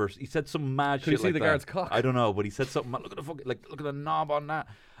 or whatever. He said some mad shit like that. Could you see the guard's cock? I don't know, but he said something. Look at the fucking, like, look at the knob on that.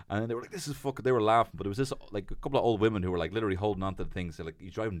 And then they were like, "This is fucking." They were laughing, but it was this like a couple of old women who were like literally holding on to the things. They're like,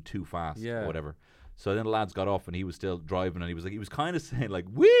 "He's driving too fast," or whatever. So then the lads got off, and he was still driving, and he was kind of saying like,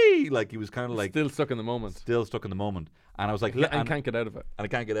 "Wee!" Like he was kind of like still stuck in the moment. Still stuck in the moment. And I was like, and can't get out of it. And I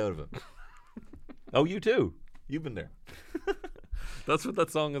can't get out of it. Oh, you too. You've been there. That's what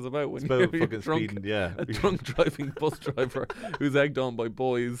that song is about. When it's about you're fucking drunk, speeding, yeah. A drunk driving bus driver who's egged on by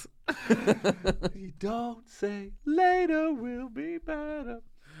boys. You don't say later will be better.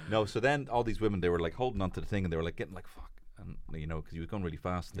 No, so then all these women, they were like holding on to the thing, and they were like getting like fuck, and because he was going really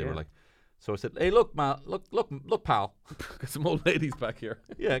fast. They were like, so I said, "Hey, look, look, pal, got some old ladies back here."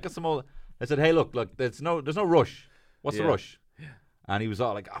 Yeah, got some old. I said, "Hey, look, there's no rush. What's the rush?" Yeah. And he was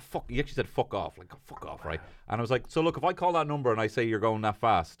all like, "Ah, fuck." He actually said, "Fuck off," like, "Fuck off," right? And I was like, "So look, if I call that number and I say you're going that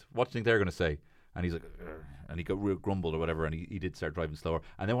fast, what do you think they're gonna say?" And he's like, "Ugh," and he got real grumbled or whatever, and he did start driving slower.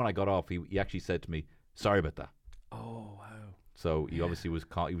 And then when I got off, he actually said to me, "Sorry about that." Oh wow. So he obviously was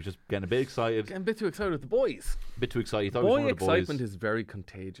caught. He was just getting a bit excited. Getting a bit too excited with the boys. A bit too excited. He thought he was one of the boys. Excitement is very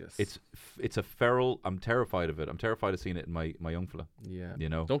contagious. It's a feral. I'm terrified of it. I'm terrified of seeing it in my young fella. Yeah.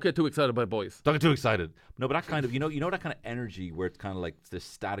 Don't get too excited by boys. Don't get too excited. No, but that kind of that kind of energy where it's kind of like there's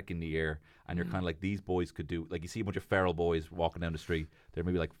static in the air, and you're kind of like, these boys could do, like, you see a bunch of feral boys walking down the street. They're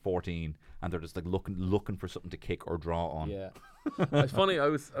maybe like 14, and they're just like looking for something to kick or draw on. Yeah. It's funny. I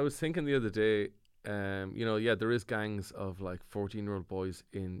was thinking the other day. There is gangs of like 14-year-old boys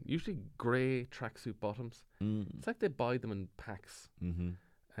in usually grey tracksuit bottoms. It's like they buy them in packs.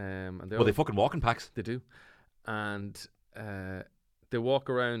 And they fucking walk in packs. They do, and they walk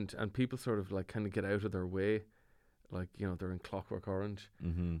around, and people sort of like kind of get out of their way, like they're in Clockwork Orange.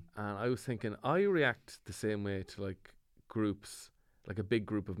 And I was thinking, I react the same way to like groups. Like a big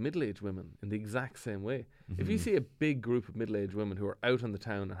group of middle-aged women in the exact same way. If you see a big group of middle-aged women who are out on the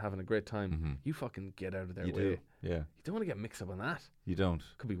town and having a great time, you fucking get out of their way. Do. Yeah. You don't want to get mixed up on that. You don't.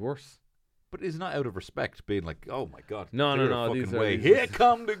 Could be worse. But it's not out of respect being like, oh my God. No. Fucking way. Here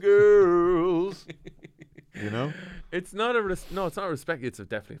come the girls. It's not it's not respect. It's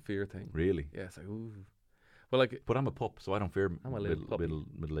definitely a fear thing. Really? Yeah. It's like, ooh. Well, like. But I'm a pup, so I don't fear I'm a little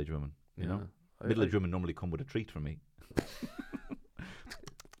middle-aged women. Middle-aged women normally come with a treat from me.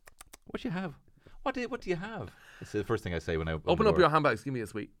 What you have? What do you have? It's the first thing I say when I open up your handbags. Give me a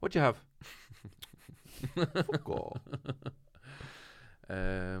sweet. What do you have? Fuck off.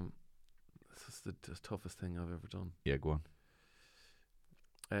 This is the toughest thing I've ever done. Yeah, go on.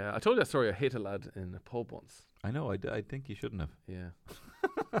 I told you that story. I hit a lad in a pub once. I know. I think you shouldn't have. Yeah.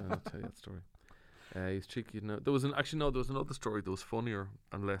 I'll tell you that story. He's cheeky. There was another story that was funnier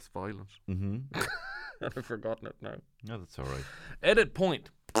and less violent. Mm-hmm. I've forgotten it now. No, that's all right. Edit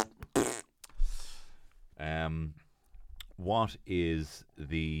point. What is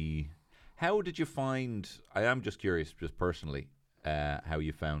the? How did you find? I am just curious, just personally, how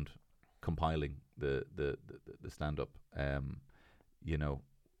you found compiling the stand up. You know,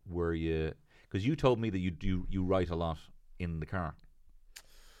 were you? Because you told me that you write a lot in the car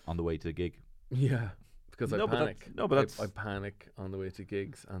on the way to the gig. Yeah, because I panic. I panic on the way to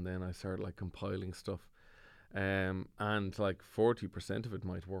gigs, and then I start like compiling stuff, and like 40% of it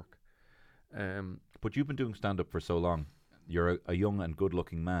might work. But you've been doing stand up for so long. You're a young and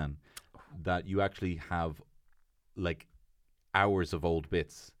good-looking man that you actually have like hours of old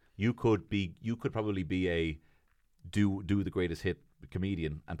bits. You could probably be a do the greatest hit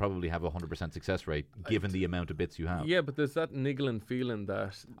comedian and probably have 100% success rate given the amount of bits you have. Yeah, but there's that niggling feeling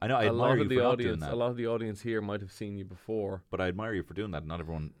that I know. I admire you for not doing that. A lot of the audience here might have seen you before. But I admire you for doing that. Not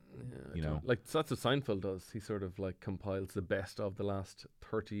everyone, you know. Like that's what Seinfeld does. He sort of like compiles the best of the last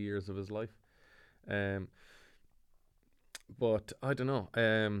 30 years of his life. But I don't know.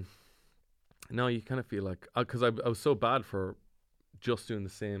 No, you kind of feel like because I was so bad for just doing the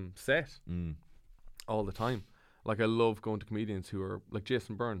same set all the time. Like I love going to comedians who are like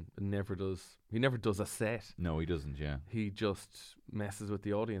Jason Byrne. He never does a set. No, he doesn't. Yeah, he just messes with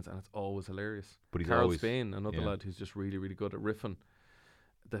the audience, and it's always hilarious. But he's Carl always Spain, another lad who's just really, really good at riffing.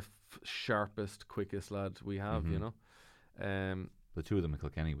 The sharpest, quickest lad we have, you know. The two of them,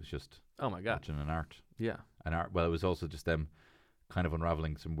 Kilkenny, was just oh my god, watching an art. Yeah, an art. Well, it was also just them kind of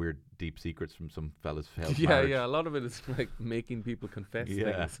unraveling some weird, deep secrets from some fella's failed yeah, marriage. yeah. A lot of it is like making people confess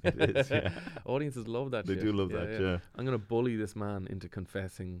things. It is. Yeah, audiences love that. They do love that. Yeah. I'm gonna bully this man into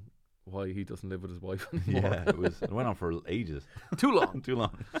confessing why he doesn't live with his wife anymore. Yeah, it went on for ages. Too long. Too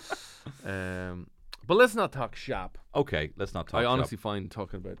long. But let's not talk shop. Okay, let's not talk I shop. honestly find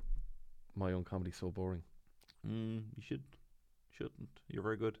talking about my own comedy so boring. You shouldn't. You're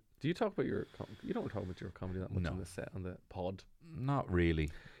very good. Do you talk about you don't talk about your comedy that much No. on the set, on the pod? Not really.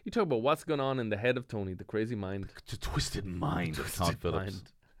 You talk about what's going on in the head of Tony, the crazy mind. The twisted mind of Todd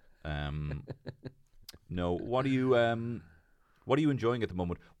Twisted Phillips. No, what are you enjoying at the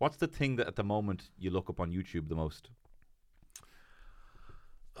moment? What's the thing that at the moment you look up on YouTube the most?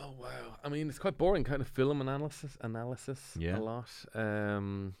 Oh wow! I mean, it's quite boring, kind of film analysis Yeah. a lot.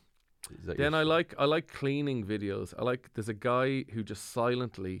 Is that Then your I like cleaning videos. There's a guy who just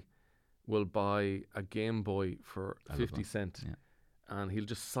silently will buy a Game Boy for 50 cents, and he'll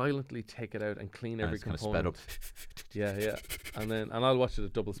just silently take it out and clean every component. Kind of sped up. Yeah, and I'll watch it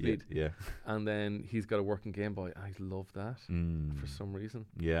at double speed. Yeah. And then he's got a working Game Boy. I love that for some reason.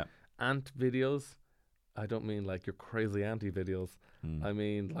 Yeah. Ant videos. I don't mean like your crazy auntie videos. I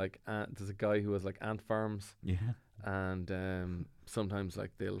mean like there's a guy who has like ant farms. Yeah. And sometimes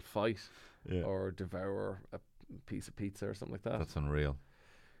like they'll fight or devour a piece of pizza or something like that. That's unreal.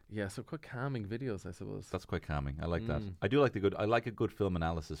 Yeah, so quite calming videos, I suppose. That's quite calming. I like that. I do like I like a good film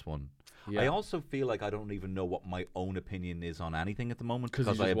analysis one. Yeah. I also feel like I don't even know what my own opinion is on anything at the moment 'Cause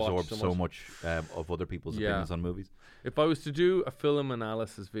because you I just absorb watch so much of other people's opinions on movies. If I was to do a film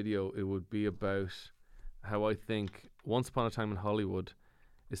analysis video, it would be about how I think Once Upon a Time in Hollywood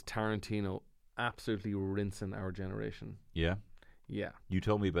is Tarantino absolutely rinsing our generation. Yeah. Yeah. You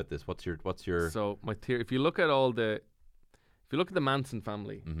told me about this. What's your So my theory, if you look at the Manson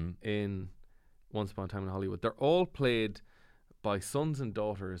family in Once Upon a Time in Hollywood, they're all played by sons and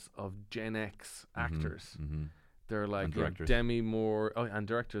daughters of Gen X actors. They're like Demi Moore, and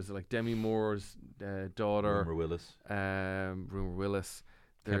directors are like Demi Moore's daughter, Rumor Willis.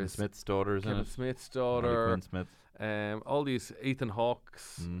 There's Kevin Smith's daughter, isn't Kevin it? Smith's daughter. Quinn Smith. All these Ethan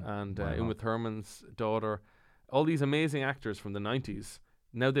Hawke's and Uma Thurman's daughter. All these amazing actors from the 90s.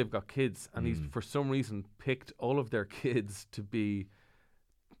 Now they've got kids, and he's for some reason picked all of their kids to be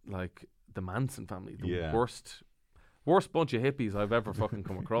like the Manson family, the worst bunch of hippies I've ever fucking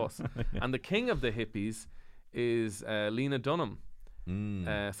come across. And the king of the hippies is Lena Dunham.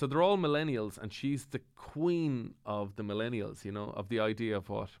 So they're all millennials, and she's the queen of the millennials, you know, of the idea of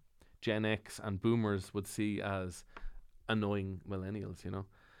what Gen X and boomers would see as annoying millennials, you know.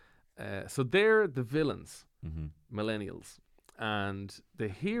 So they're the villains, millennials. And the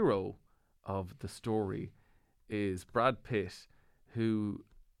hero of the story is Brad Pitt, who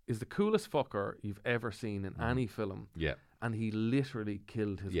is the coolest fucker you've ever seen in any film. Yeah. And he literally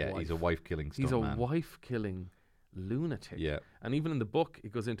killed his wife. Yeah, he's a wife-killing He's a stuntman. wife-killing lunatic. Yeah. And even in the book,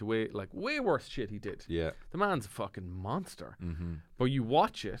 it goes into way worse shit he did. Yeah. The man's a fucking monster. Mm-hmm. But you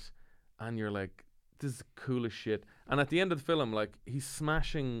watch it, and you're like, this is the coolest shit. And at the end of the film, like, he's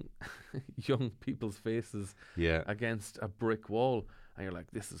smashing young people's faces against a brick wall. And you're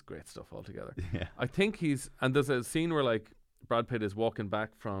like, this is great stuff altogether. Yeah. I think and there's a scene where, like, Brad Pitt is walking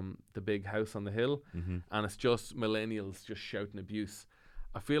back from the big house on the hill, and it's just millennials just shouting abuse.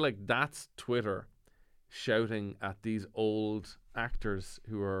 I feel like that's Twitter shouting at these old actors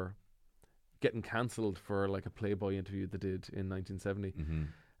who are getting cancelled for, like, a Playboy interview they did in 1970.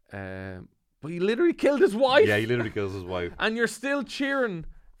 But he literally killed his wife. Yeah, he literally kills his wife. And you're still cheering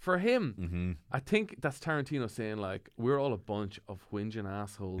for him. Mm-hmm. I think that's Tarantino saying, like, we're all a bunch of whinging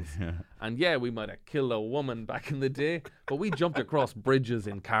assholes. And yeah, we might have killed a woman back in the day, but we jumped across bridges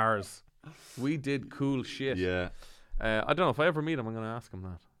in cars. We did cool shit. Yeah. I don't know, if I ever meet him, I'm going to ask him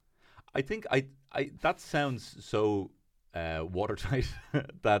that. I think that sounds so watertight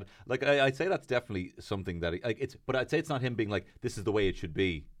that, like, I'd say that's definitely something that but I'd say it's not him being like, this is the way it should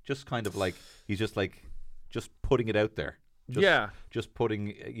be. Just kind of like, he's just like, just putting it out there. Just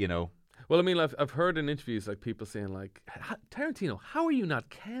putting, you know. Well, I mean, I've heard in interviews, like, people saying, like, Tarantino, how are you not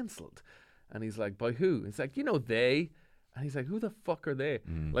cancelled? And he's like, by who? It's like, they. And he's like, who the fuck are they?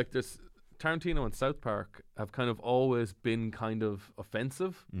 Like, there's Tarantino and South Park have kind of always been kind of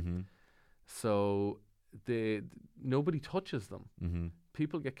offensive. So nobody touches them.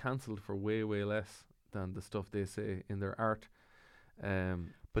 People get cancelled for way, way less than the stuff they say in their art.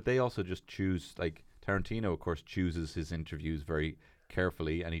 But they also just choose, like, Tarantino, of course, chooses his interviews very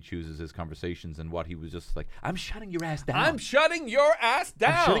carefully, and he chooses his conversations, and what he was just like, I'm shutting your ass down. I'm shutting your ass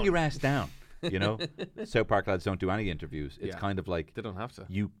down. I'm shutting your ass down. You know, South Park lads don't do any interviews. It's kind of like, they don't have to.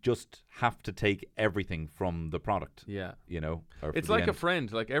 You just have to take everything from the product. Yeah. You know, it's like a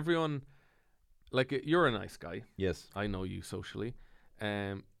friend. Like, everyone, like, you're a nice guy. Yes. I know you socially.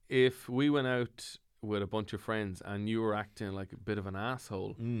 If we went out with a bunch of friends and you were acting like a bit of an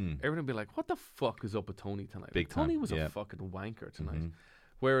asshole, everyone would be like, what the fuck is up with Tony tonight? Big like, Tony time. was a fucking wanker tonight.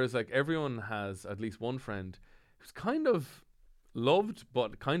 Whereas, like, everyone has at least one friend who's kind of loved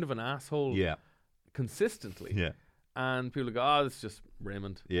but kind of an asshole consistently. Yeah. And people go, oh, that's just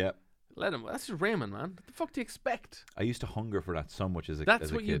Raymond. Yeah. Let him. That's just Raymond, man. What the fuck do you expect? I used to hunger for that so much as a That's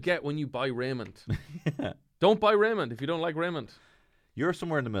as a what kid. you get when you buy Raymond. Don't buy Raymond if you don't like Raymond. You're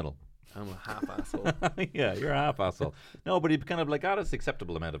somewhere in the middle. I'm a half asshole. Yeah, you're a half asshole. No, but he'd kind of like, that's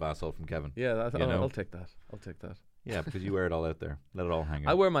acceptable amount of asshole from Kevin. Yeah, know? I'll take that. I'll take that. Yeah, because you wear it all out there. Let it all hang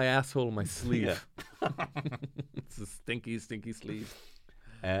out. I wear my asshole on my sleeve. It's a stinky, stinky sleeve.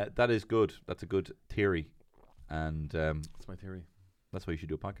 That is good. That's a good theory. And that's my theory. That's why you should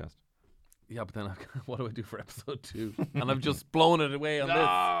do a podcast. Yeah, but then what do I do for episode 2? And I've just blown it away on this.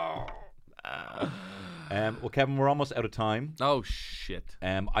 Well, Kevin, we're almost out of time. Oh, shit.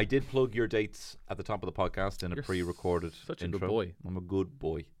 I did plug your dates at the top of the podcast in a pre-recorded such intro. A good boy. I'm a good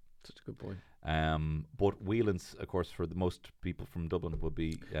boy. Such a good boy. But Whelan's, of course, for the most people from Dublin would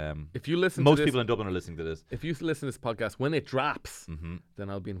be. If you listen, most to this, people in Dublin are listening to this. If you listen to this podcast when it drops, then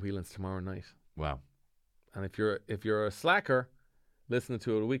I'll be in Whelan's tomorrow night. Wow. And if you're a slacker, listening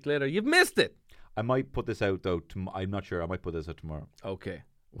to it a week later, you've missed it. I might put this out though. I'm not sure. I might put this out tomorrow. Okay.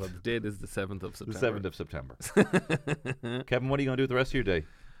 Well, the date is the 7th of September. The 7th of September. Kevin, what are you going to do with the rest of your day?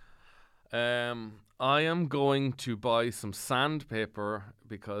 I am going to buy some sandpaper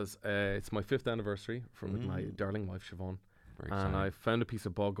because it's my 5th anniversary with my darling wife, Siobhan. And I found a piece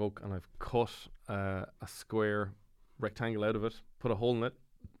of bog oak and I've cut a square rectangle out of it, put a hole in it.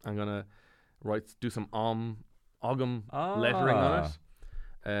 I'm going to do some Ogham lettering on it.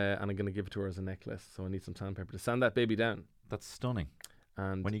 And I'm going to give it to her as a necklace. So I need some sandpaper to sand that baby down. That's stunning.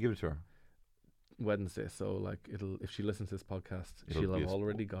 And when you give it to her? Wednesday. So, like, if she listens to this podcast, she'll have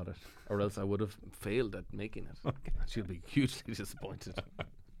already got it. Or else I would have failed at making it. Okay. She'll be hugely disappointed.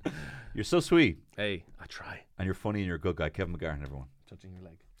 You're so sweet. Hey, I try. And you're funny and you're a good guy. Kevin McGahern, everyone. Touching your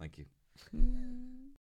leg. Thank you.